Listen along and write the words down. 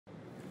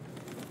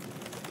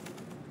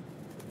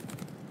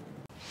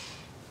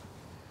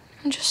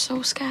I'm just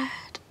so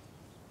scared.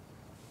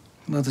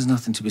 Well, there's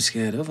nothing to be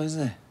scared of, is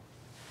there?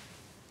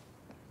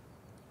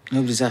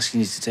 Nobody's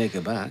asking you to take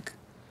her back.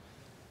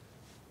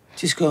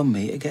 Just go and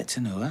meet her, get to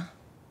know her.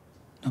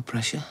 No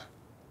pressure.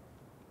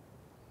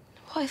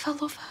 What if I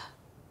love her?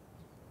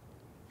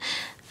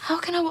 How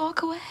can I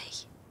walk away?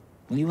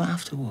 Well, you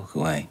have to walk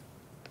away.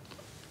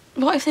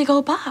 What if they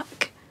go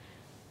back?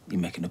 You're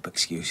making up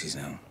excuses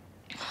now.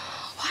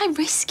 Why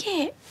risk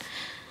it?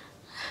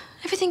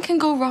 Everything can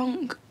go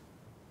wrong.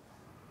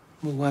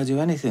 Well, why do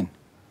anything?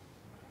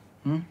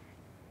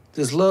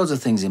 There's loads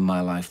of things in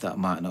my life that I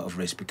might not have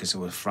risked because I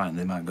was frightened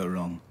they might go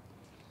wrong.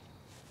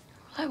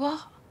 Like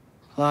what?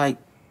 Like,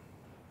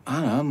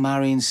 I don't know,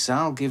 marrying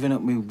Sal, giving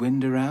up my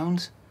wind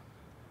around.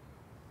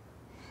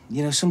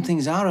 You know, some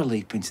things are a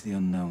leap into the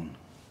unknown.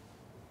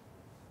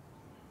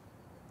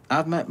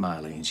 I've met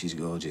Miley and she's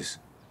gorgeous.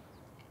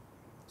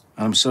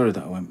 And I'm sorry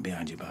that I went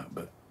behind your back,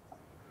 but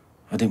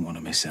I didn't want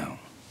to miss out.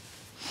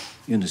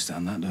 You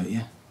understand that, don't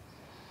you?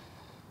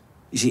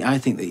 You see, I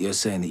think that you're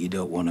saying that you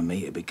don't want to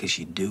meet her because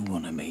you do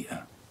want to meet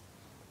her.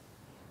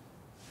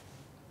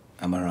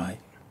 Am I right?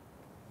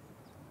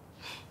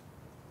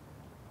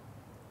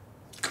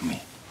 Come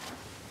here.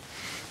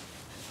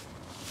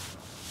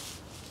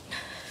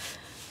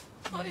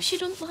 What if she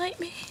doesn't like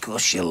me? Of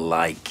course she'll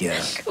like you.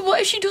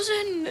 What if she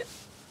doesn't?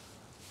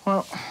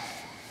 Well,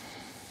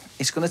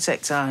 it's going to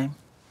take time.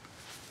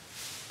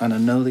 And I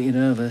know that you're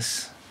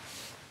nervous.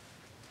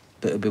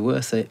 But it'll be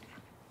worth it.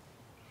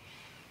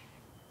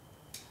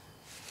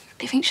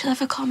 Do you think she'll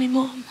ever call me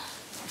Mum?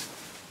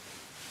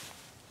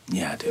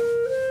 Yeah, I do.